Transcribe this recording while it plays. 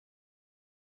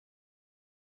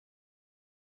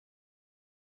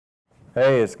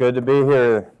Hey, it's good to be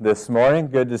here this morning.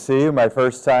 Good to see you. My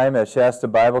first time at Shasta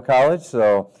Bible College,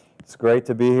 so it's great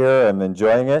to be here. I'm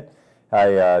enjoying it.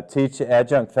 I teach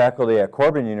adjunct faculty at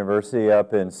Corbin University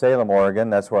up in Salem, Oregon.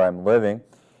 That's where I'm living.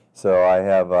 So I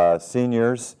have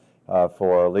seniors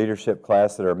for a leadership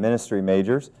class that are ministry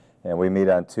majors, and we meet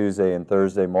on Tuesday and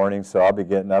Thursday mornings, so I'll be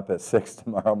getting up at 6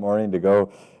 tomorrow morning to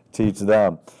go teach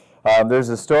them. There's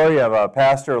a story of a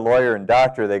pastor, lawyer, and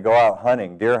doctor. They go out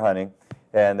hunting, deer hunting,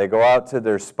 and they go out to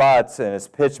their spots, and it's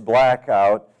pitch black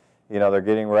out. You know, they're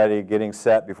getting ready, getting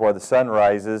set before the sun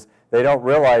rises. They don't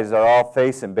realize they're all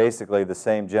facing basically the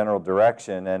same general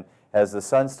direction, and as the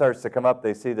sun starts to come up,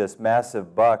 they see this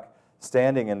massive buck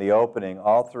standing in the opening.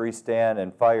 All three stand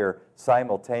and fire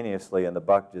simultaneously, and the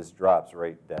buck just drops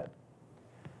right dead.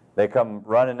 They come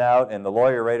running out, and the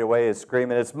lawyer right away is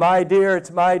screaming, "It's my deer,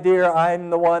 it's my deer, I'm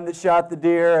the one that shot the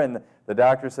deer." And the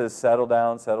doctor says, settle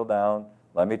down,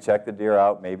 let me check the deer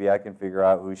out, maybe I can figure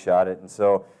out who shot it. And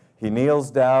so he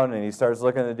kneels down, and he starts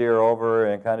looking the deer over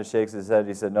and kind of shakes his head.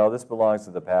 He said, "No, this belongs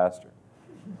to the pastor."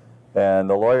 And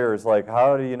the lawyer is like,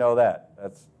 "How do you know that?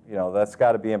 That's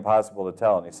got to be impossible to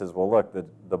tell." And he says, "Well, look,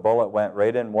 the bullet went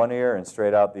right in one ear and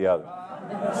straight out the other."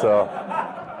 So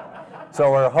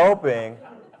we're hoping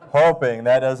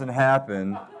that doesn't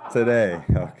happen today,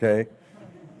 okay?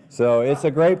 So it's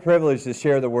a great privilege to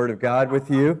share the Word of God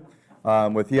with you,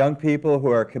 with young people who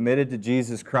are committed to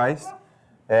Jesus Christ.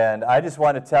 And I just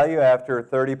want to tell you, after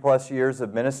 30-plus years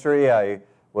of ministry, I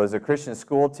was a Christian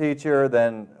school teacher,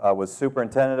 then was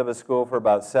superintendent of a school for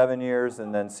about 7 years,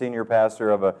 and then senior pastor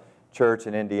of a church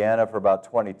in Indiana for about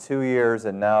 22 years,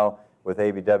 and now with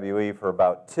ABWE for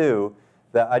about 2,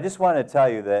 that I just want to tell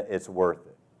you that it's worth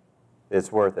it.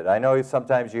 It's worth it. I know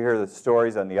sometimes you hear the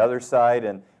stories on the other side,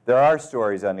 and there are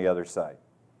stories on the other side.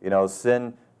 You know,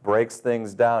 sin breaks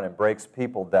things down and breaks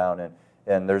people down,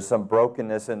 and there's some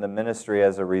brokenness in the ministry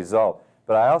as a result.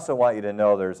 But I also want you to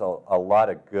know there's a lot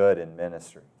of good in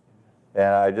ministry. And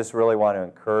I just really want to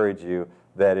encourage you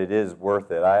that it is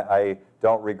worth it. I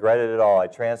don't regret it at all. I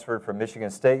transferred from Michigan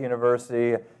State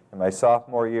University in my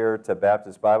sophomore year to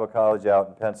Baptist Bible College out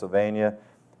in Pennsylvania.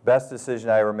 Best decision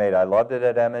I ever made. I loved it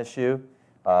at MSU,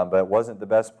 but it wasn't the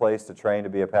best place to train to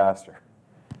be a pastor.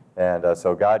 And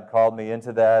so God called me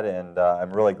into that, and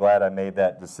I'm really glad I made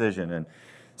that decision. And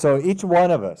so each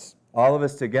one of us, all of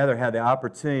us together, had the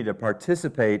opportunity to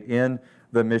participate in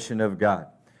the mission of God.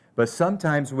 But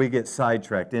sometimes we get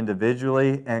sidetracked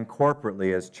individually and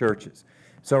corporately as churches.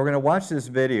 So we're going to watch this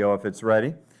video if it's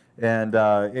ready. And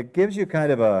it gives you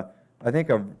kind of I think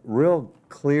a real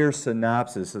clear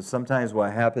synopsis of sometimes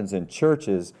what happens in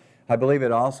churches. I believe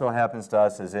it also happens to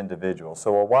us as individuals.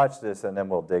 So we'll watch this and then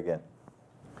we'll dig in.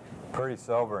 Pretty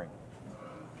sobering.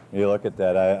 You look at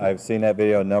that. I've seen that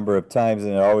video a number of times,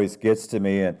 and it always gets to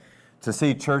me. And to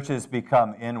see churches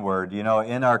become inward. You know,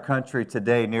 in our country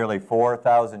today, nearly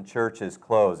 4,000 churches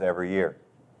close every year.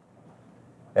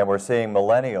 And we're seeing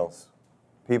millennials,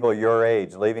 people your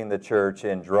age, leaving the church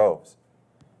in droves.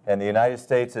 And the United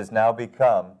States has now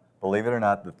become, believe it or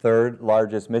not, the 3rd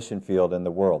largest mission field in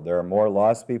the world. There are more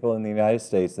lost people in the United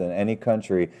States than any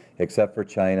country except for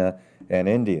China and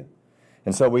India.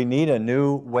 And so we need a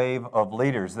new wave of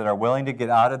leaders that are willing to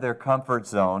get out of their comfort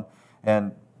zone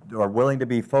and are willing to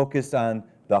be focused on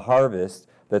the harvest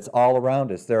that's all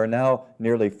around us. There are now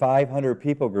nearly 500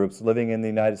 people groups living in the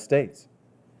United States.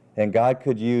 And God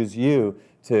could use you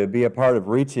to be a part of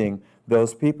reaching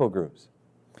those people groups.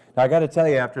 Now, I got to tell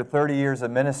you, after 30 years of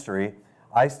ministry,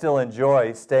 I still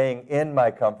enjoy staying in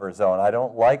my comfort zone. I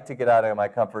don't like to get out of my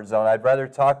comfort zone. I'd rather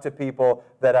talk to people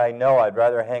that I know. I'd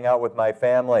rather hang out with my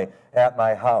family at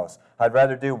my house. I'd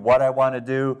rather do what I want to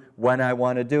do when I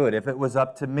want to do it. If it was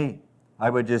up to me, I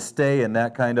would just stay in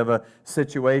that kind of a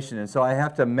situation. And so I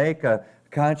have to make a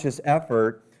conscious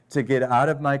effort to get out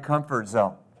of my comfort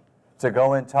zone, to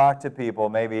go and talk to people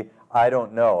maybe I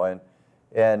don't know.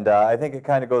 And I think it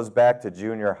kind of goes back to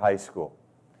junior high school.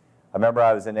 I remember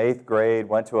I was in 8th grade,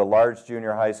 went to a large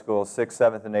junior high school, 6th,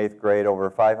 7th, and 8th grade, over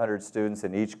 500 students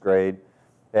in each grade,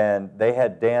 and they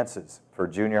had dances for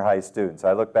junior high students.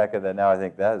 I look back at that now, I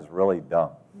think that is really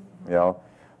dumb, you know.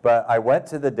 But I went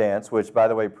to the dance, which, by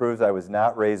the way, proves I was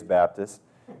not raised Baptist,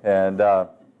 and I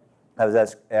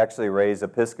was actually raised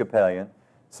Episcopalian.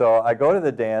 So I go to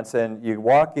the dance, and you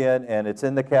walk in, and it's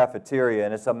in the cafeteria,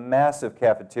 and it's a massive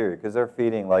cafeteria because they're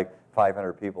feeding like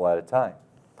 500 people at a time.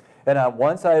 And on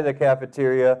one side of the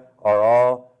cafeteria are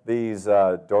all these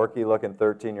dorky-looking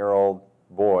 13-year-old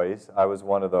boys. I was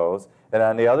one of those. And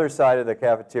on the other side of the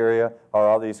cafeteria are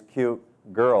all these cute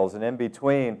girls. And in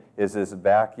between is this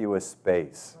vacuous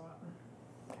space.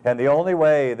 And the only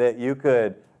way that you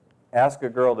could ask a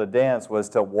girl to dance was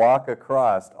to walk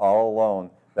across all alone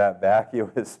that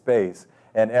vacuous space.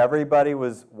 And everybody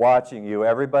was watching you.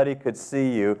 Everybody could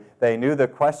see you. They knew the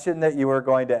question that you were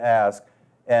going to ask.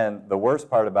 And the worst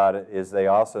part about it is they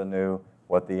also knew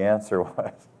what the answer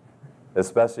was,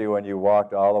 especially when you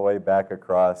walked all the way back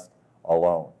across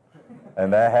alone.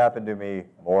 And that happened to me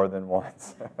more than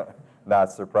once.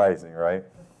 Not surprising, right?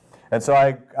 And so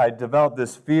I developed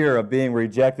this fear of being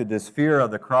rejected, this fear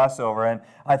of the crossover. And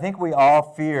I think we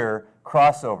all fear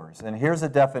crossovers. And here's a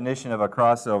definition of a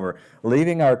crossover: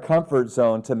 leaving our comfort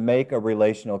zone to make a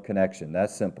relational connection.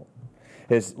 That's simple.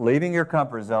 It's leaving your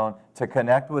comfort zone to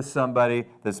connect with somebody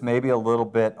that's maybe a little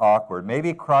bit awkward,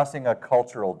 maybe crossing a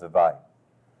cultural divide.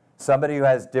 Somebody who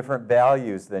has different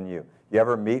values than you. You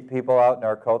ever meet people out in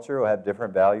our culture who have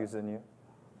different values than you?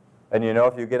 And you know,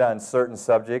 if you get on certain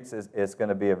subjects, it's going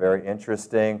to be a very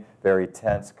interesting, very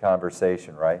tense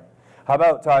conversation, right? How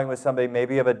about talking with somebody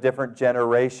maybe of a different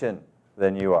generation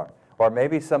than you are? Or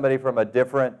maybe somebody from a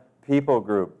different people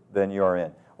group than you're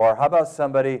in? Or how about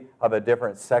somebody of a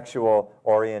different sexual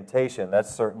orientation?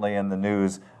 That's certainly in the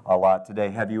news a lot today.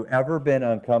 Have you ever been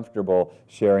uncomfortable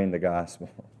sharing the gospel?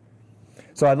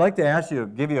 So I'd like to ask you,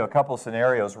 give you a couple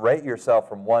scenarios. Rate yourself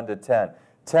from 1 to 10.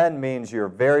 10 means you're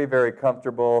very, very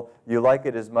comfortable. You like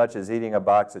it as much as eating a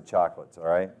box of chocolates, all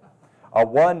right? A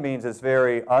 1 means it's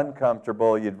very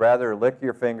uncomfortable. You'd rather lick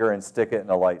your finger and stick it in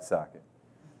a light socket,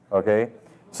 okay?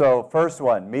 So first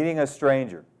one, meeting a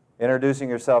stranger, introducing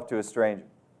yourself to a stranger.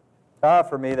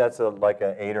 For me, that's like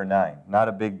an 8 or 9. Not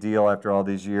a big deal after all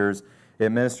these years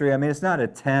in ministry. I mean, it's not a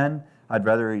 10. I'd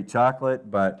rather eat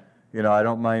chocolate, but, you know, I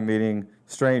don't mind meeting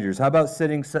strangers. How about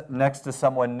sitting next to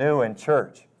someone new in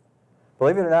church?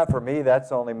 Believe it or not, for me,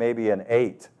 that's only maybe an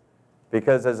 8.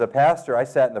 Because as a pastor, I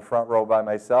sat in the front row by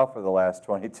myself for the last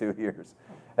 22 years.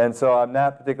 And so I'm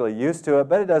not particularly used to it,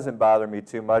 but it doesn't bother me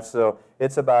too much. So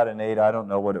it's about an 8. I don't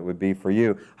know what it would be for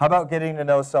you. How about getting to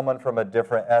know someone from a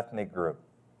different ethnic group?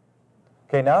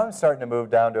 Okay, now I'm starting to move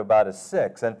down to about a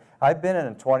 6. And I've been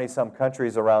in 20-some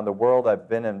countries around the world. I've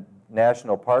been in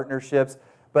national partnerships.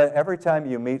 But every time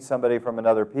you meet somebody from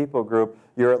another people group,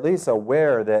 you're at least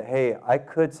aware that, hey, I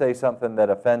could say something that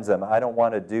offends them. I don't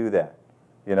want to do that.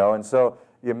 You know, and so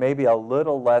you may be a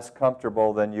little less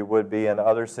comfortable than you would be in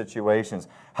other situations.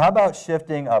 How about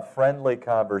shifting a friendly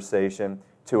conversation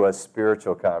to a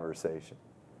spiritual conversation?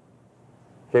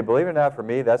 Okay, believe it or not, for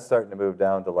me, that's starting to move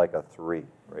down to like a 3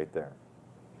 right there.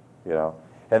 You know,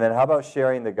 and then how about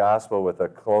sharing the gospel with a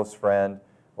close friend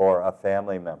or a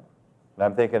family member? And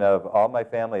I'm thinking of all my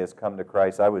family has come to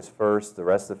Christ. I was first. The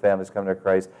rest of the family has come to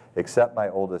Christ, except my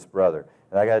oldest brother.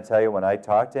 And I got to tell you, when I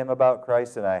talk to him about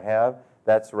Christ, and I have,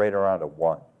 that's right around a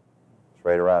 1. It's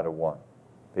right around a 1,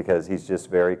 because he's just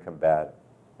very combative.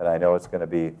 And I know it's going to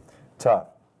be tough.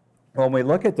 When we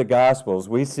look at the Gospels,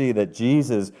 we see that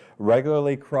Jesus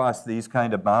regularly crossed these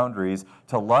kind of boundaries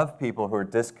to love people who are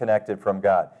disconnected from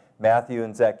God. Matthew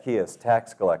and Zacchaeus,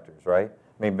 tax collectors, right?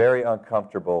 I mean, very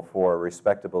uncomfortable for a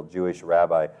respectable Jewish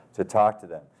rabbi to talk to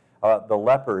them. The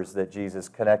lepers that Jesus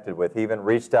connected with, he even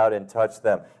reached out and touched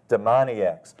them.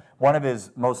 Demoniacs. One of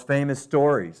his most famous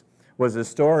stories was a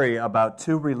story about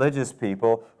 2 religious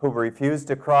people who refused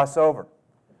to cross over.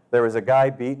 There was a guy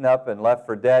beaten up and left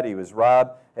for dead. He was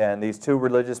robbed, and these 2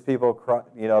 religious people,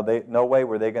 you know, no way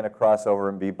were they going to cross over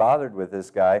and be bothered with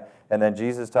this guy. And then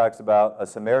Jesus talks about a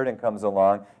Samaritan comes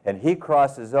along, and he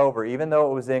crosses over, even though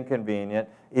it was inconvenient,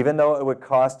 even though it would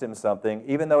cost him something,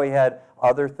 even though he had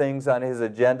other things on his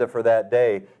agenda for that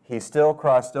day, he still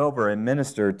crossed over and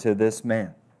ministered to this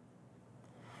man.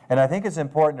 And I think it's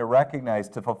important to recognize,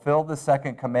 to fulfill the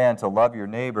second command to love your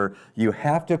neighbor, you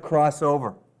have to cross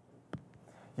over.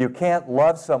 You can't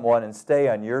love someone and stay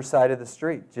on your side of the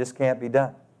street. It just can't be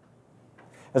done.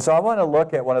 And so I want to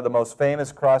look at one of the most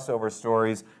famous crossover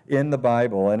stories in the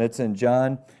Bible, and it's in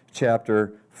John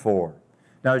chapter 4.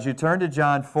 Now, as you turn to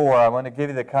John 4, I want to give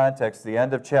you the context. The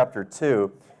end of chapter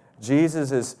 2,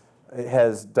 Jesus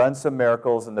has done some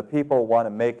miracles, and the people want to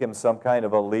make him some kind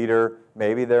of a leader,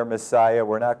 maybe their Messiah.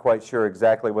 We're not quite sure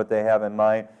exactly what they have in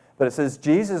mind. But it says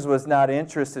Jesus was not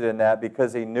interested in that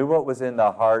because he knew what was in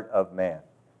the heart of man.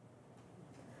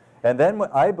 And then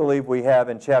I believe we have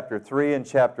in chapter 3 and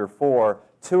chapter 4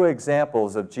 2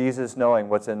 examples of Jesus knowing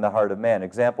what's in the heart of man.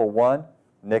 Example 1,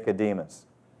 Nicodemus.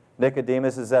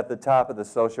 Nicodemus is at the top of the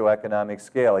socioeconomic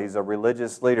scale. He's a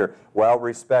religious leader, well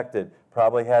respected,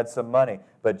 probably had some money.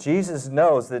 But Jesus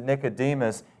knows that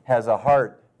Nicodemus has a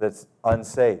heart that's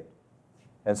unsaved.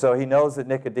 And so he knows that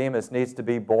Nicodemus needs to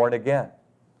be born again.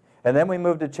 And then we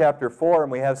move to chapter 4,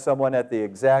 and we have someone at the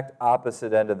exact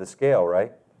opposite end of the scale,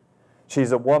 right?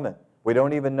 She's a woman. We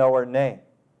don't even know her name.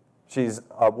 She's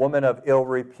a woman of ill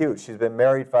repute. She's been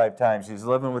married 5 times. She's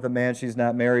living with a man she's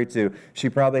not married to. She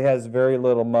probably has very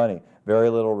little money, very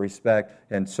little respect,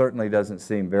 and certainly doesn't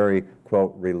seem very,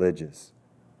 quote, religious.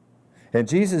 And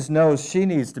Jesus knows she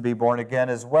needs to be born again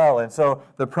as well. And so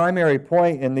the primary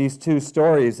point in these 2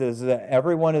 stories is that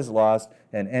everyone is lost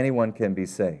and anyone can be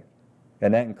saved.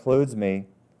 And that includes me,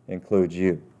 includes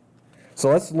you. So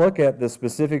let's look at the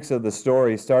specifics of the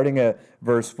story. Starting at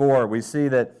verse 4, we see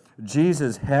that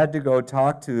Jesus had to go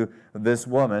talk to this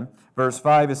woman. Verse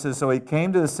 5, it says, "So he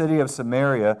came to the city of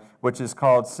Samaria, which is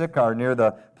called Sychar, near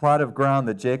the plot of ground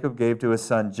that Jacob gave to his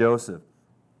son Joseph.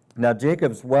 Now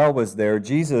Jacob's well was there.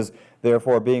 Jesus,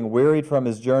 therefore, being wearied from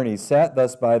his journey, sat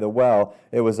thus by the well.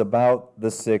 It was about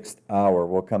the 6th hour."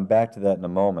 We'll come back to that in a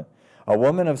moment. "A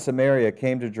woman of Samaria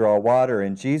came to draw water,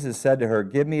 and Jesus said to her,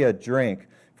 'Give me a drink,'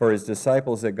 for his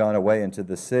disciples had gone away into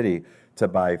the city to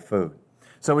buy food."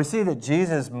 So we see that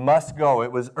Jesus must go.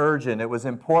 It was urgent. It was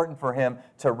important for him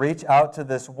to reach out to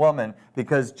this woman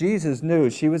because Jesus knew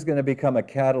she was going to become a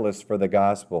catalyst for the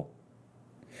gospel.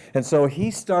 And so he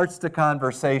starts the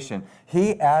conversation.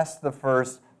 He asks the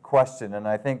first question, and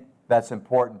I think that's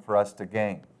important for us to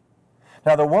gain.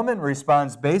 Now, the woman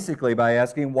responds basically by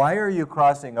asking, "Why are you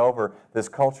crossing over this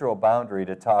cultural boundary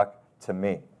to talk to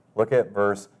me?" Look at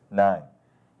verse 9.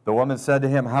 The woman said to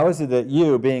him, "How is it that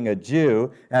you, being a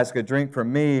Jew, ask a drink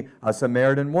from me, a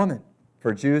Samaritan woman?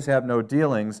 For Jews have no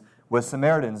dealings with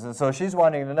Samaritans." And so she's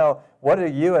wanting to know, what do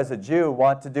you as a Jew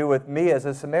want to do with me as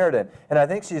a Samaritan? And I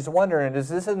think she's wondering, is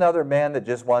this another man that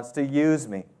just wants to use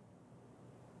me?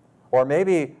 Or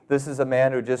maybe this is a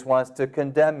man who just wants to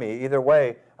condemn me. Either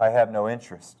way, I have no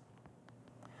interest.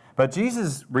 But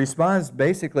Jesus responds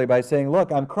basically by saying,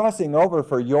 "Look, I'm crossing over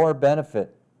for your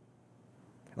benefit.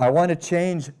 I want to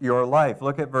change your life."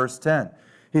 Look at verse 10.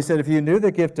 He said, "If you knew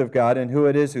the gift of God and who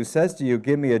it is who says to you,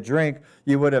 'Give me a drink,'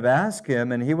 you would have asked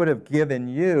him, and he would have given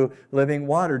you living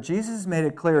water." Jesus made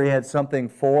it clear he had something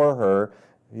for her.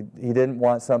 He didn't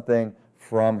want something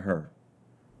from her.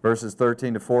 Verses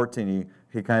 13 to 14,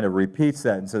 he kind of repeats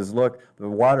that and says, "Look, the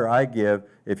water I give,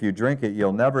 if you drink it,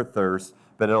 you'll never thirst,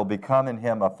 but it'll become in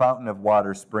him a fountain of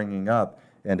water springing up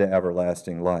into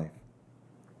everlasting life."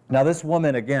 Now, this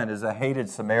woman, again, is a hated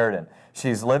Samaritan.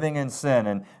 She's living in sin,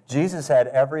 and Jesus had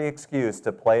every excuse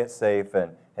to play it safe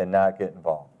and not get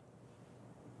involved.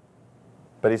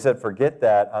 But he said, "Forget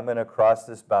that. I'm going to cross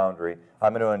this boundary.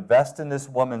 I'm going to invest in this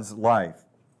woman's life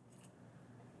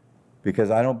because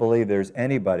I don't believe there's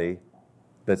anybody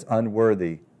that's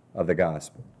unworthy of the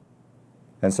gospel."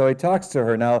 And so he talks to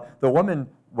her. Now, the woman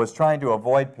was trying to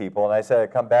avoid people, and I said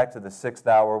I'd come back to the 6th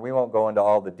hour. We won't go into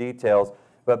all the details.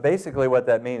 But basically what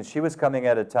that means, she was coming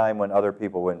at a time when other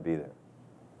people wouldn't be there.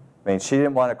 I mean, she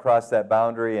didn't want to cross that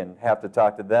boundary and have to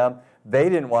talk to them. They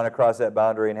didn't want to cross that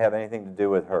boundary and have anything to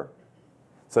do with her.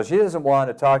 So she doesn't want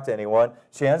to talk to anyone.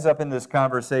 She ends up in this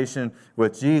conversation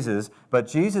with Jesus, but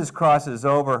Jesus crosses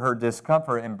over her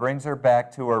discomfort and brings her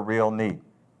back to her real need.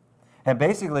 And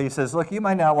basically he says, "Look, you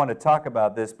might not want to talk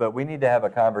about this, but we need to have a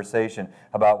conversation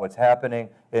about what's happening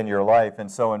in your life." And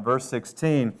so in verse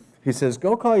 16, he says,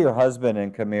 "Go call your husband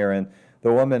and come here." And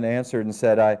the woman answered and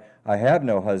said, I have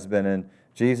no husband." And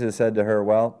Jesus said to her,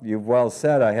 "Well, you've well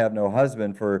said, 'I have no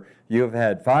husband,' for you have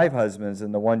had 5 husbands,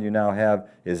 and the one you now have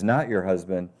is not your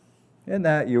husband. In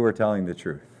that you were telling the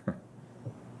truth."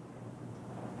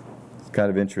 It's kind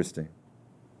of interesting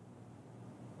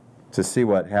to see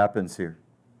what happens here.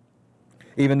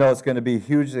 Even though it's going to be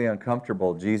hugely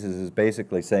uncomfortable, Jesus is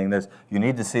basically saying this: you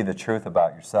need to see the truth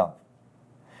about yourself.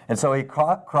 And so he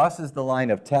crosses the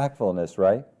line of tactfulness,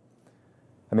 right?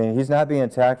 I mean, he's not being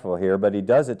tactful here, but he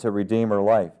does it to redeem her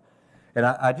life. And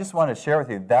I just want to share with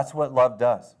you, that's what love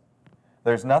does.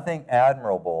 There's nothing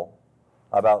admirable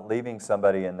about leaving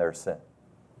somebody in their sin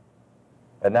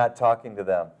and not talking to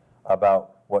them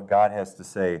about what God has to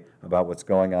say about what's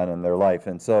going on in their life.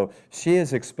 And so she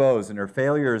is exposed and her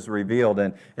failure is revealed,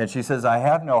 and she says, "I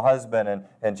have no husband,"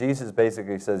 and Jesus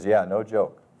basically says, "Yeah, no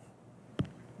joke.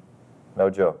 No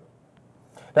joke."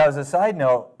 Now, as a side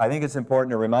note, I think it's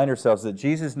important to remind ourselves that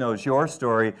Jesus knows your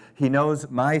story. He knows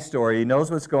my story. He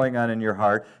knows what's going on in your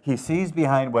heart. He sees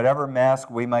behind whatever mask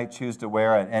we might choose to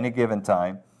wear at any given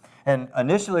time. And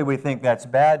initially we think that's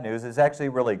bad news. It's actually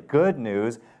really good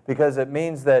news because it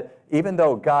means that even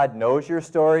though God knows your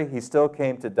story, He still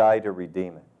came to die to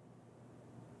redeem it.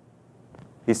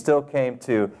 He still came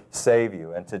to save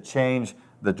you and to change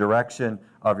the direction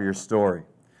of your story.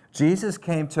 Jesus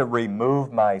came to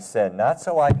remove my sin, not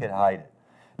so I could hide it.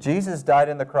 Jesus died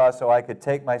on the cross so I could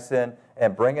take my sin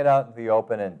and bring it out in the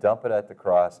open and dump it at the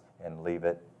cross and leave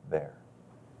it there.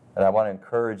 And I want to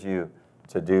encourage you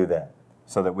to do that.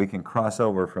 so that we can cross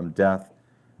over from death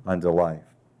unto life.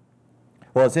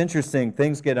 Well, it's interesting.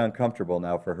 Things get uncomfortable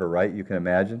now for her, right? You can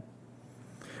imagine.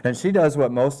 And she does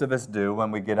what most of us do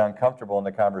when we get uncomfortable in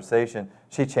the conversation.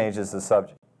 She changes the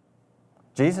subject.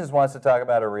 Jesus wants to talk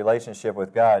about a relationship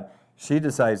with God. She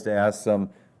decides to ask some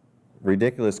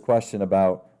ridiculous question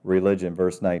about religion.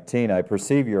 Verse 19, I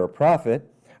perceive you're a prophet.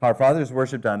 Our fathers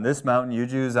worshipped on this mountain. You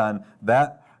Jews on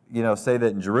that, say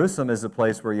that in Jerusalem is the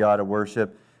place where you ought to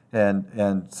worship.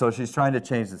 And so she's trying to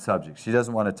change the subject. She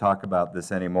doesn't want to talk about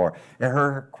this anymore. And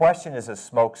her question is a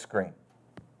smoke screen.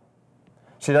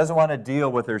 She doesn't want to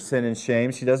deal with her sin and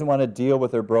shame. She doesn't want to deal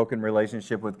with her broken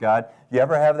relationship with God. You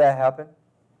ever have that happen?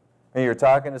 And you're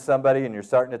talking to somebody and you're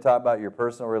starting to talk about your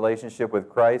personal relationship with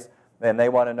Christ, and they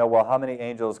want to know, well, how many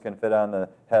angels can fit on the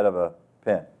head of a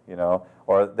pin?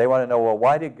 Or they want to know, well,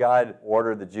 why did God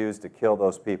order the Jews to kill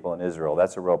those people in Israel?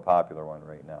 That's a real popular one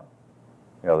right now.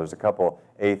 There's a couple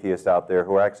atheists out there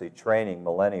who are actually training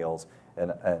millennials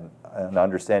and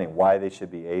understanding why they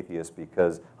should be atheists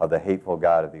because of the hateful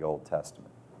God of the Old Testament.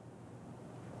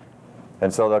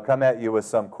 And so they'll come at you with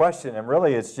some question, and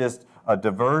really it's just a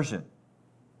diversion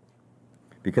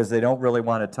because they don't really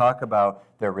want to talk about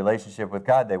their relationship with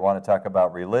God. They want to talk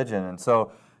about religion. And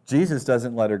so Jesus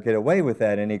doesn't let her get away with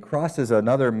that, and he crosses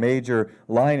another major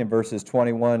line in verses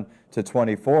 21 to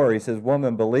 24. He says,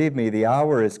 Woman, believe me, the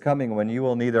hour is coming when you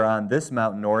will neither on this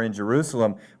mountain nor in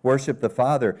Jerusalem worship the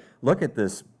Father. Look at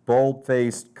this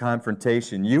bold-faced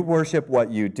confrontation. You worship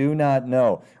what you do not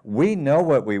know. We know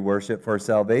what we worship, for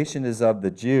salvation is of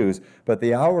the Jews. But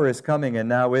the hour is coming, and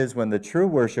now is, when the true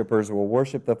worshipers will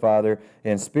worship the Father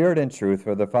in spirit and truth,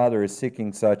 for the Father is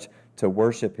seeking such to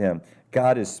worship him.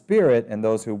 God is spirit, and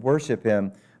those who worship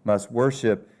him must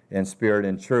worship in spirit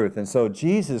and truth. And so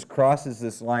Jesus crosses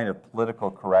this line of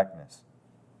political correctness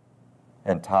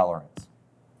and tolerance.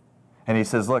 And he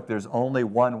says, look, there's only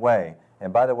one way.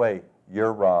 And by the way,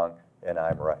 you're wrong and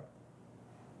I'm right.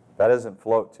 That doesn't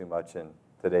float too much in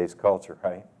today's culture,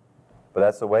 right? But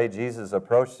that's the way Jesus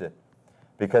approached it.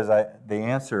 Because the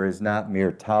answer is not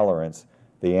mere tolerance.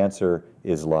 The answer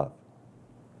is love.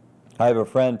 I have a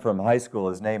friend from high school.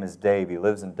 His name is Dave. He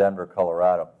lives in Denver,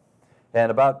 Colorado.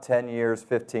 And about 10 years,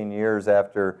 15 years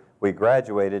after we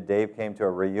graduated, Dave came to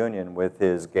a reunion with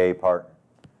his gay partner.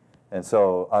 And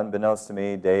so, unbeknownst to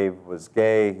me, Dave was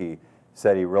gay. He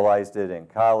said he realized it in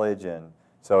college, and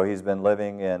so he's been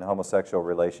living in homosexual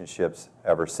relationships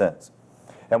ever since.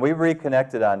 And we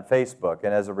reconnected on Facebook,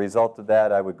 and as a result of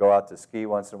that, I would go out to ski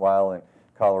once in a while in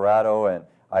Colorado, and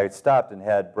I had stopped and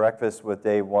had breakfast with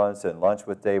Dave once and lunch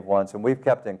with Dave once, and we've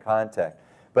kept in contact.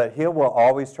 But he will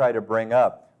always try to bring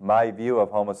up my view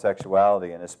of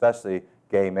homosexuality, and especially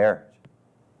gay marriage.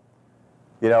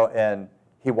 And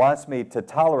he wants me to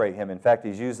tolerate him. In fact,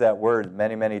 he's used that word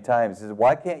many, many times. He says,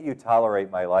 why can't you tolerate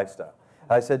my lifestyle?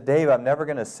 I said, Dave, I'm never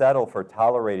going to settle for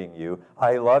tolerating you.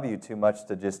 I love you too much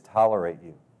to just tolerate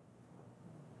you.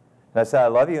 And I said, I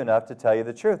love you enough to tell you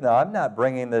the truth. Now, I'm not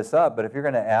bringing this up, but if you're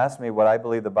going to ask me what I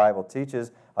believe the Bible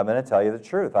teaches, I'm going to tell you the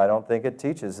truth. I don't think it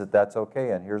teaches that that's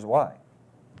okay, and here's why.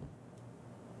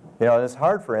 And it's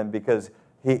hard for him because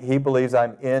he believes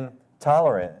I'm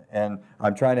intolerant, and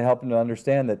I'm trying to help him to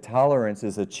understand that tolerance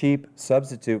is a cheap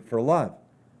substitute for love.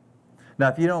 Now,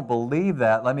 if you don't believe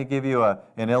that, let me give you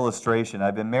an illustration.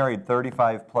 I've been married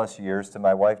 35 plus years to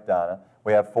my wife, Donna.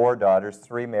 We have 4 daughters,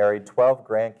 3 married, 12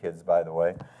 grandkids, by the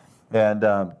way. And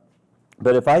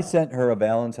but if I sent her a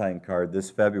Valentine card this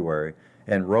February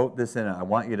and wrote this in it, I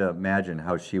want you to imagine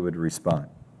how she would respond.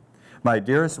 My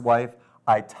dearest wife,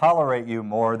 I tolerate you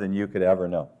more than you could ever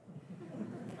know.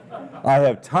 I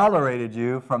have tolerated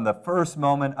you from the first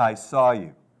moment I saw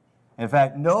you. In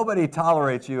fact, nobody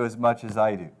tolerates you as much as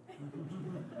I do.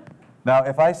 Now,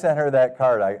 if I sent her that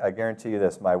card, I guarantee you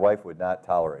this, my wife would not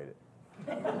tolerate it.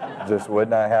 It just would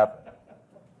not happen.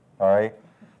 All right?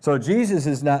 So Jesus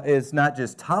is not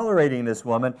just tolerating this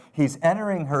woman, he's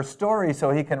entering her story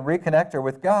so he can reconnect her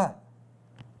with God.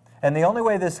 And the only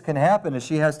way this can happen is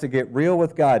she has to get real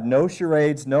with God. No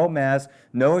charades, no masks,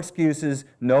 no excuses,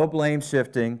 no blame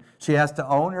shifting. She has to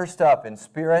own her stuff in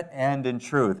spirit and in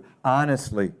truth,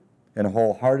 honestly and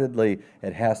wholeheartedly.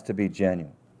 It has to be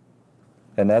genuine.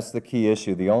 And that's the key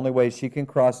issue. The only way she can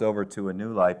cross over to a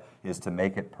new life is to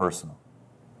make it personal.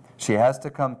 She has to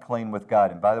come clean with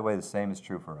God. And by the way, the same is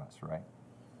true for us, right?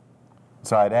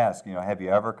 So I'd ask, have you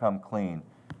ever come clean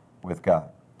with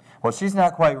God? Well, she's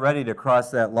not quite ready to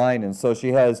cross that line, and so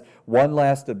she has one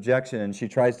last objection, and she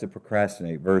tries to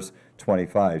procrastinate. Verse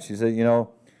 25. She said,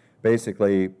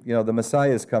 basically, the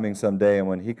Messiah is coming someday, and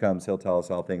when he comes, he'll tell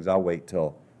us all things. I'll wait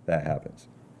till that happens.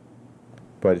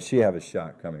 But she have a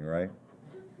shot coming, right?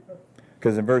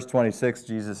 Because in verse 26,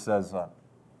 Jesus says,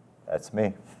 that's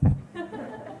me.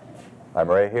 I'm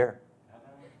right here.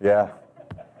 Yeah.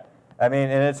 I mean,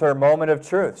 and it's her moment of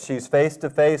truth. She's face to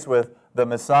face with the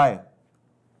Messiah.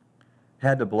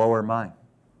 Had to blow her mind.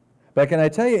 But can I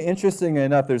tell you, interestingly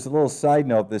enough, there's a little side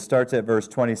note that starts at verse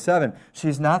 27.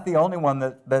 She's not the only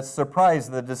one that's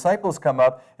surprised. The disciples come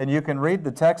up, and you can read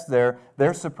the text there.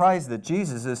 They're surprised that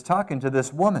Jesus is talking to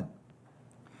this woman.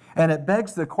 And it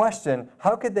begs the question,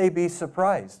 how could they be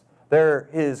surprised? They're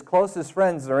his closest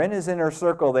friends. They're in his inner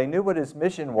circle. They knew what his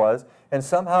mission was, and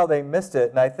somehow they missed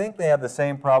it. And I think they have the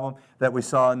same problem that we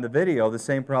saw in the video, the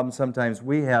same problem sometimes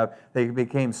we have. They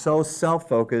became so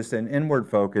self-focused and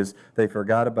inward-focused, they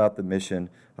forgot about the mission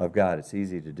of God. It's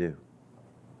easy to do.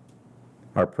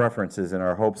 Our preferences and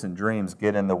our hopes and dreams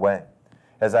get in the way.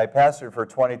 As I pastored for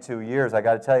 22 years, I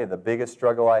got to tell you, the biggest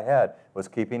struggle I had was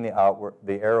keeping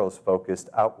the arrows focused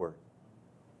outward.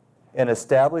 In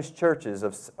established churches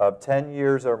of 10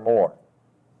 years or more,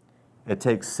 it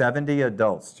takes 70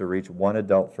 adults to reach one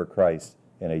adult for Christ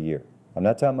in a year. I'm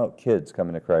not talking about kids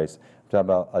coming to Christ. I'm talking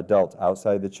about adults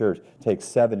outside the church. It takes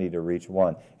 70 to reach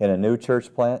one. In a new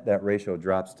church plant, that ratio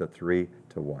drops to 3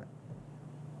 to 1.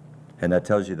 And that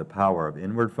tells you the power of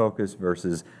inward focus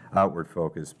versus outward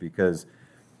focus, because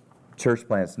church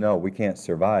plants know we can't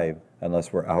survive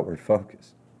unless we're outward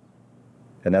focused.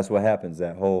 And that's what happens,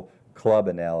 that whole club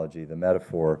analogy, the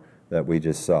metaphor that we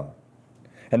just saw.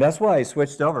 And that's why I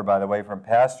switched over, by the way, from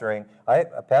pastoring. I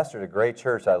pastored a great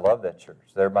church. I love that church.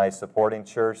 They're my supporting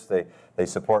church. They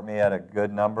support me at a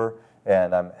good number,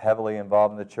 and I'm heavily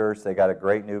involved in the church. They got a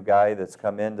great new guy that's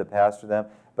come in to pastor them.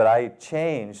 But I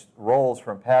changed roles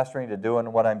from pastoring to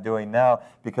doing what I'm doing now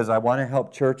because I want to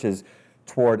help churches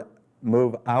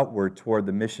move outward toward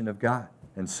the mission of God.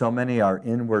 And so many are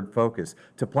inward focused.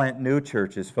 To plant new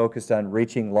churches focused on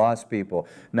reaching lost people.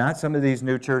 Not some of these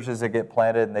new churches that get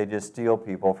planted and they just steal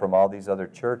people from all these other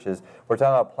churches. We're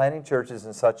talking about planting churches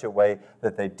in such a way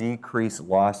that they decrease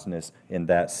lostness in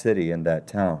that city, in that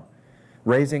town.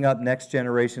 Raising up next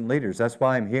generation leaders. That's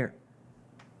why I'm here.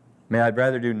 I mean, I'd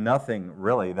rather do nothing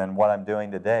really than what I'm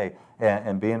doing today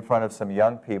and be in front of some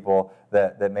young people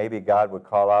that maybe God would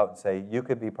call out and say, you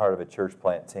could be part of a church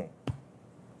plant team.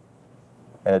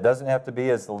 And it doesn't have to be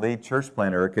as the lead church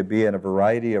planter. It could be in a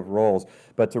variety of roles.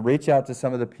 But to reach out to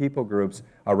some of the people groups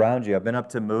around you. I've been up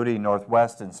to Moody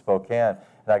Northwest in Spokane.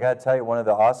 And I got to tell you, one of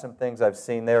the awesome things I've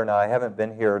seen there, now I haven't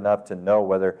been here enough to know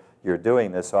whether you're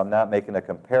doing this, so I'm not making a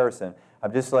comparison.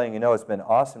 I'm just letting you know it's been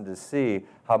awesome to see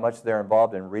how much they're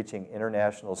involved in reaching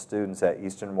international students at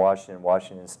Eastern Washington,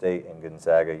 Washington State, and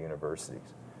Gonzaga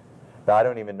universities. Now, I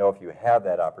don't even know if you have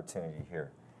that opportunity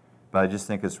here. But I just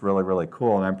think it's really, really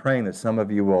cool. And I'm praying that some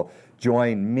of you will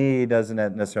join me. It doesn't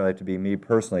necessarily have to be me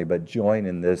personally, but join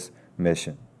in this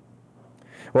mission.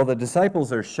 Well, the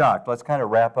disciples are shocked. Let's kind of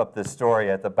wrap up this story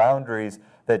at the boundaries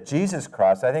that Jesus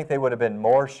crossed. I think they would have been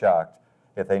more shocked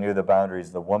if they knew the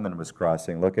boundaries the woman was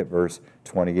crossing. Look at verse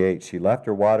 28. She left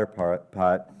her water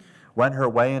pot, went her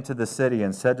way into the city,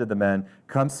 and said to the men,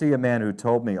 "Come see a man who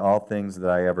told me all things that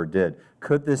I ever did.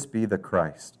 Could this be the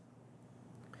Christ?"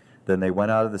 Then they went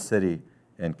out of the city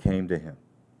and came to him.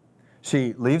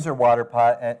 She leaves her water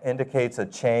pot and indicates a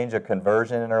change, a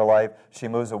conversion in her life. She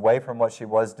moves away from what she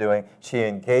was doing. She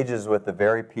engages with the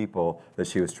very people that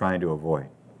she was trying to avoid.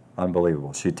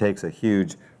 Unbelievable. She takes a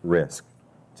huge risk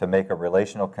to make a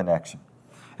relational connection.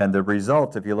 And the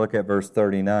result, if you look at verse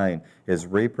 39, is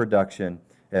reproduction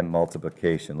and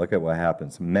multiplication. Look at what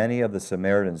happens. Many of the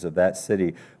Samaritans of that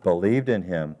city believed in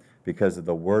him because of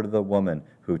the word of the woman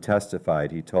who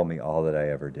testified, "He told me all that I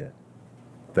ever did."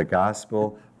 The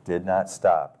gospel did not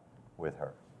stop with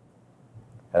her.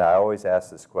 And I always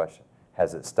ask this question,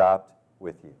 has it stopped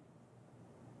with you?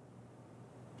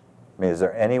 I mean, is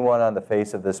there anyone on the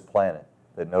face of this planet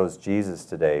that knows Jesus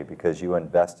today because you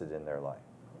invested in their life?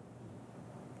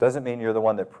 Doesn't mean you're the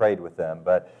one that prayed with them,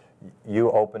 but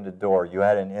you opened a door, you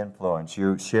had an influence,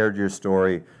 you shared your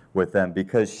story with them.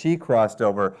 Because she crossed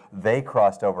over, they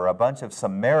crossed over. A bunch of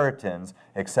Samaritans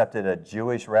accepted a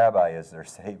Jewish rabbi as their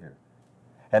Savior.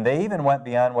 And they even went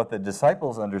beyond what the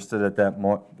disciples understood at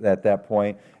that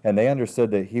point, and they understood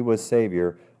that he was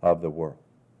Savior of the world.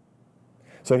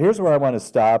 So here's where I want to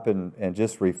stop and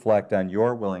just reflect on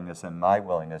your willingness and my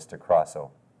willingness to cross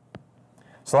over.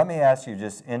 So let me ask you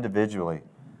just individually,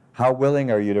 how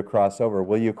willing are you to cross over?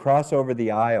 Will you cross over the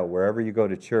aisle wherever you go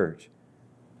to church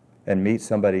and meet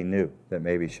somebody new that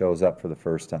maybe shows up for the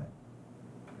first time?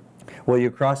 Will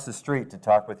you cross the street to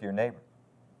talk with your neighbor?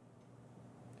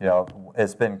 You know,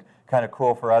 it's been kind of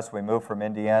cool for us. We moved from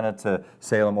Indiana to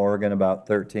Salem, Oregon about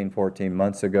 13, 14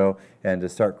 months ago, and to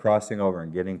start crossing over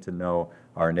and getting to know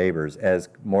our neighbors as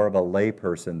more of a lay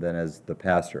person than as the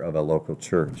pastor of a local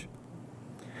church.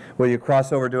 Will you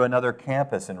cross over to another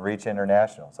campus and reach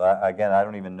international? So again, I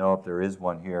don't even know if there is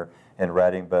one here in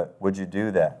Reading, but would you do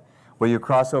that? Will you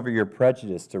cross over your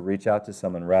prejudice to reach out to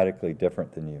someone radically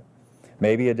different than you?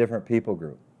 Maybe a different people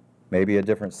group, maybe a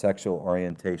different sexual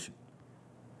orientation.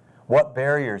 What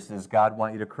barriers does God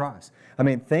want you to cross? I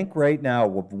mean, think right now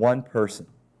of one person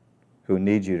who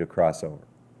needs you to cross over.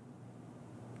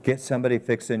 Get somebody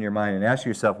fixed in your mind and ask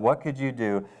yourself, what could you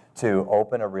do to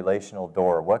open a relational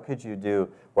door? What could you do?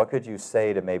 What could you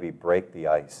say to maybe break the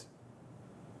ice?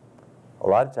 A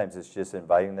lot of times it's just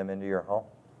inviting them into your home.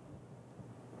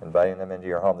 Inviting them into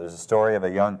your home. There's a story of a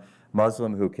young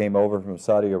Muslim who came over from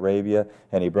Saudi Arabia,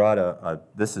 and he brought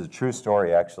this is a true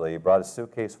story actually, he brought a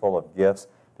suitcase full of gifts,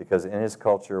 because in his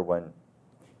culture, when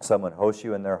someone hosts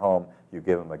you in their home, you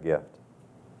give them a gift.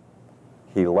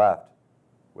 He left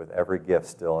with every gift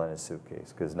still in his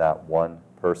suitcase, because not one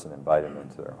person invited him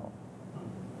into their home.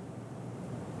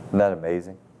 Isn't that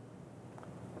amazing?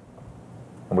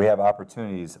 And we have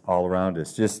opportunities all around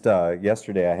us. Just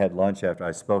yesterday I had lunch after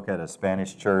I spoke at a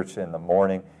Spanish church in the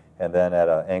morning, and then at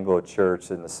an Anglo church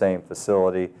in the same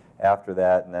facility after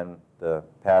that, and then the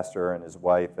pastor and his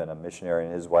wife and a missionary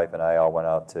and his wife and I all went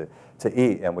out to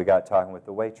eat, and we got talking with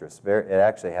the waitress. It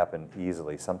actually happened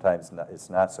easily. Sometimes it's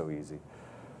not so easy.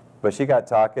 But she got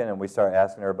talking, and we started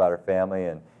asking her about her family,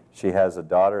 and she has a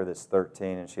daughter that's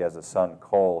 13, and she has a son,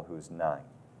 Cole, who's 9.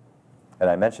 And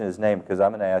I mentioned his name because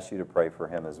I'm going to ask you to pray for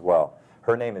him as well.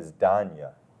 Her name is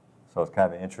Danya. So it's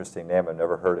kind of an interesting name. I've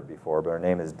never heard it before, but her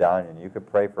name is Danya, and you could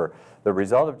pray for her. The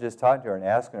result of just talking to her and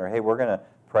asking her, hey, we're going to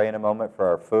pray in a moment for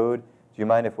our food. Do you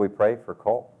mind if we pray for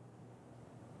Cole?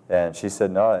 And she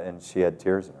said no, and she had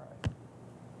tears in her eyes.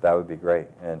 That would be great.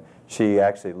 And she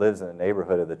actually lives in the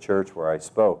neighborhood of the church where I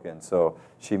spoke, and so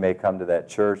she may come to that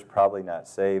church, probably not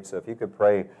saved. So if you could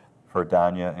pray for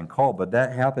Danya and Cole. But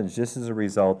that happens just as a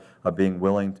result of being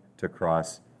willing to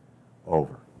cross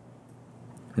over.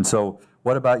 And so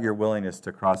what about your willingness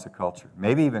to cross a culture?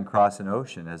 Maybe even cross an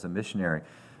ocean as a missionary.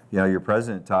 You know, your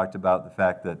president talked about the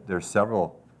fact that there's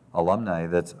several alumni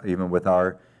that's even with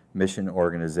our mission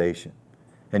organization.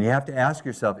 And you have to ask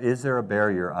yourself, is there a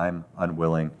barrier I'm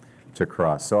unwilling to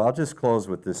cross? So I'll just close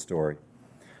with this story.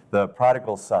 The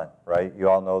prodigal son, right? You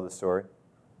all know the story.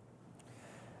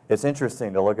 It's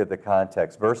interesting to look at the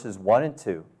context. Verses 1 and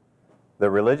 2, the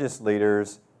religious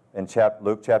leaders in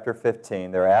Luke chapter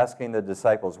 15, they're asking the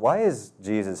disciples, why is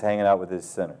Jesus hanging out with his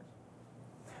sinners?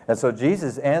 And so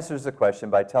Jesus answers the question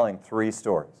by telling 3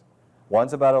 stories.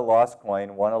 One's about a lost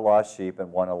coin, one a lost sheep,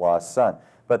 and one a lost son.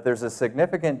 But there's a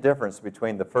significant difference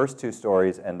between the first 2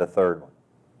 stories and the third one.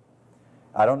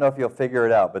 I don't know if you'll figure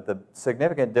it out, but the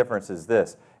significant difference is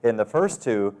this. In the first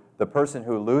 2, the person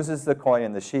who loses the coin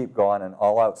and the sheep go on an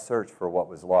all-out search for what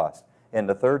was lost. In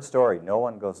the third story, no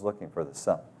one goes looking for the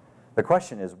son. The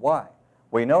question is why?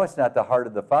 We know it's not the heart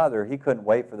of the father. He couldn't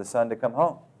wait for the son to come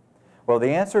home. Well,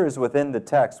 the answer is within the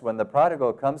text. When the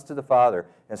prodigal comes to the father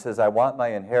and says, I want my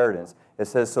inheritance, it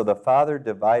says, so the father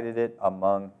divided it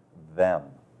among them.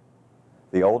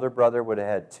 The older brother would have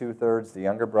had 2/3. The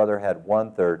younger brother had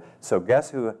 1/3. So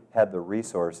guess who had the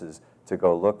resources to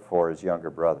go look for his younger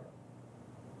brother?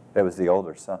 It was the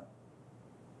older son.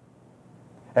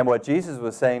 And what Jesus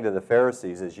was saying to the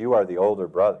Pharisees is, you are the older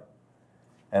brother.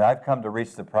 And I've come to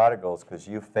reach the prodigals because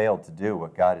you failed to do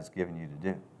what God has given you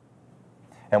to do.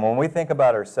 And when we think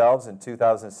about ourselves in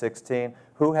 2016,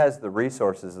 who has the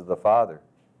resources of the Father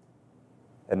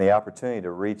and the opportunity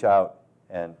to reach out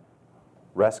and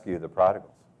rescue the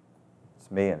prodigals? It's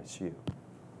me and it's you.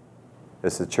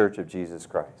 It's the Church of Jesus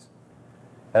Christ.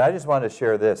 And I just want to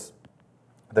share this.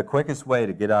 The quickest way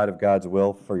to get out of God's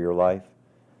will for your life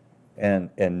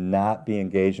and not be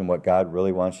engaged in what God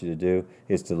really wants you to do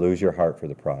is to lose your heart for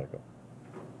the prodigal.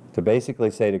 To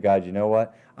basically say to God, you know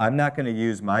what? I'm not going to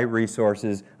use my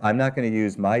resources. I'm not going to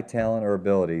use my talent or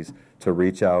abilities to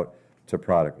reach out to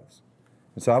prodigals.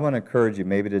 And so I want to encourage you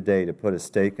maybe today to put a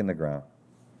stake in the ground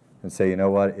and say, you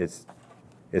know what?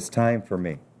 It's time for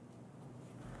me.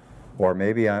 Or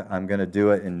maybe I'm going to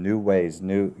do it in new ways.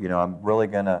 I'm really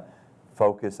going to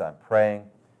focus on praying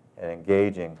and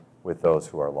engaging with those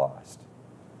who are lost.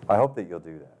 I hope that you'll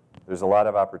do that. There's a lot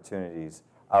of opportunities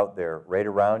out there right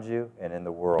around you and in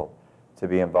the world to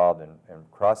be involved in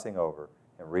crossing over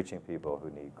and reaching people who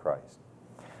need Christ.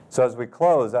 So as we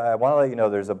close, I want to let you know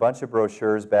there's a bunch of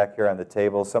brochures back here on the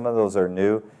table. Some of those are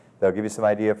new. They'll give you some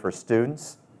idea for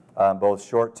students, both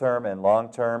short-term and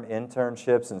long-term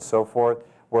internships and so forth.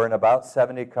 We're in about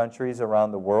 70 countries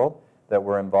around the world that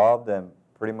we're involved in,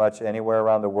 pretty much anywhere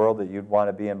around the world that you'd want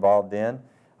to be involved in.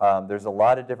 There's a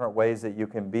lot of different ways that you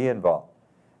can be involved.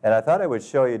 And I thought I would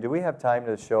show you, do we have time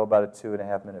to show about a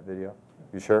 2.5-minute video?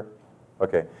 You sure?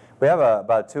 Okay. We have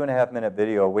about a 2.5-minute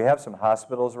video. We have some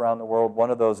hospitals around the world.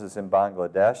 One of those is in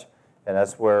Bangladesh, and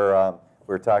that's where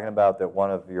we're talking about that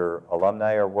one of your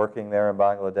alumni are working there in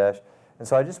Bangladesh. And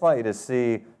so I just want you to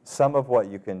see some of what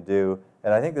you can do,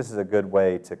 and I think this is a good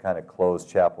way to kind of close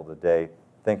chapel today,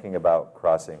 thinking about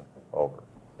crossing over.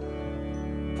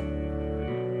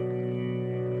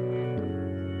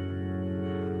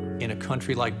 In a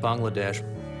country like Bangladesh,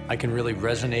 I can really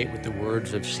resonate with the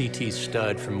words of C.T.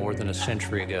 Studd from more than a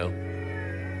century ago.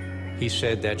 He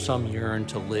said that some yearn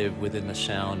to live within the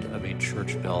sound of a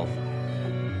church bell.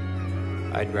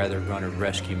 I'd rather run a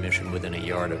rescue mission within a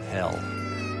yard of hell.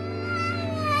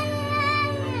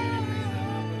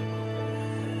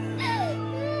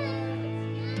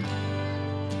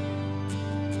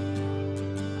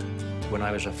 When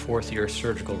I was a fourth-year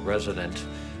surgical resident,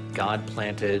 God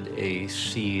planted a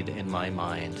seed in my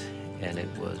mind, and it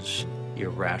was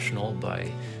irrational by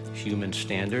human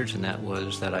standards, and that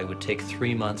was that I would take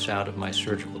 3 months out of my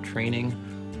surgical training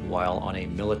while on a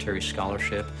military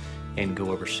scholarship and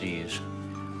go overseas.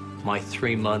 My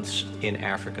 3 months in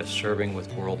Africa serving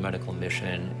with World Medical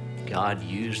Mission, God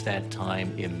used that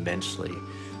time immensely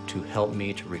to help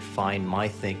me to refine my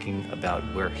thinking about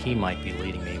where He might be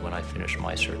leading me when I finish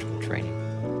my surgical training.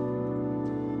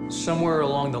 Somewhere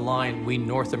along the line, we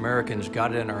North Americans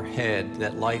got it in our head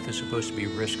that life is supposed to be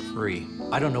risk-free.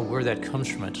 I don't know where that comes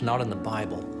from. It's not in the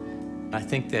Bible. I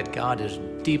think that God is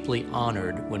deeply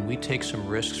honored when we take some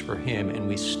risks for Him and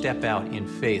we step out in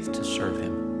faith to serve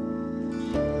Him.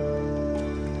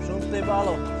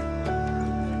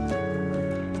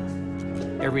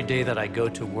 Every day that I go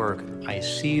to work, I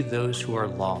see those who are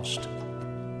lost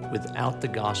without the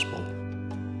gospel.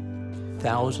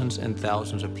 Thousands and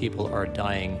thousands of people are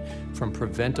dying from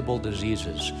preventable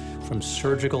diseases, from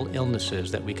surgical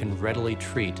illnesses that we can readily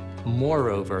treat.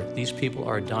 Moreover, these people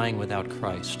are dying without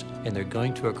Christ, and they're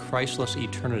going to a Christless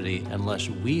eternity unless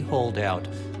we hold out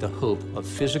the hope of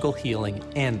physical healing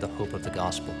and the hope of the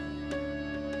gospel.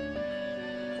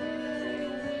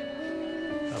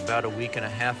 About a week and a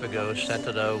half ago,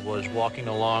 Sept was walking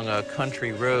along a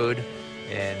country road,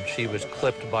 and she was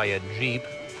clipped by a Jeep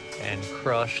and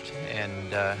crushed,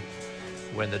 and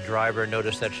when the driver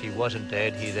noticed that she wasn't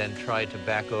dead, he then tried to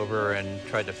back over and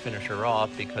tried to finish her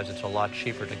off, because it's a lot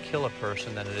cheaper to kill a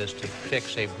person than it is to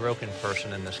fix a broken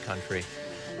person in this country.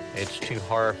 It's too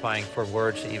horrifying for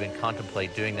words to even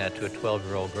contemplate doing that to a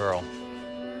 12-year-old girl.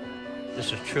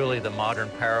 This is truly the modern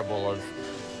parable of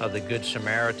the Good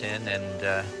Samaritan,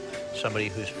 and somebody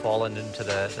who's fallen into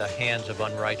the hands of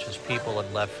unrighteous people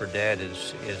and left for dead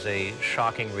is a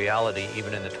shocking reality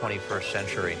even in the 21st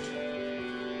century.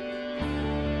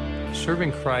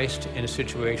 Serving Christ in a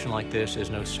situation like this is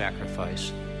no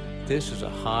sacrifice. This is a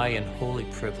high and holy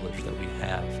privilege that we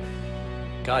have.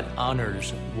 God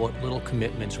honors what little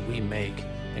commitments we make,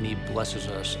 and He blesses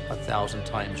us 1,000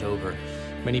 times over.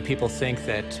 Many people think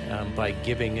that by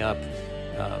giving up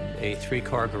a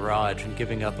 3-car garage and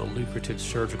giving up a lucrative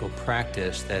surgical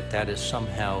practice, that has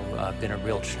somehow been a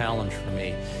real challenge for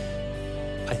me.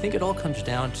 I think it all comes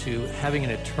down to having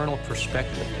an eternal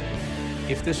perspective.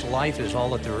 If this life is all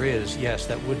that there is, yes,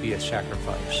 that would be a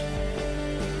sacrifice.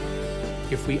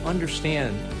 If we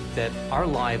understand that our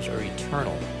lives are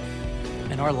eternal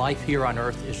and our life here on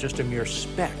earth is just a mere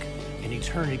speck and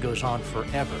eternity goes on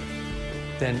forever,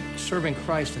 then serving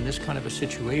Christ in this kind of a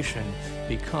situation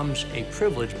becomes a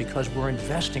privilege because we're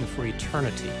investing for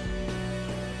eternity.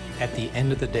 At the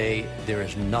end of the day, there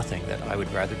is nothing that I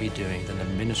would rather be doing than the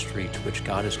ministry to which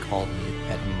God has called me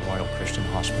at Memorial Christian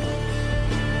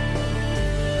Hospital.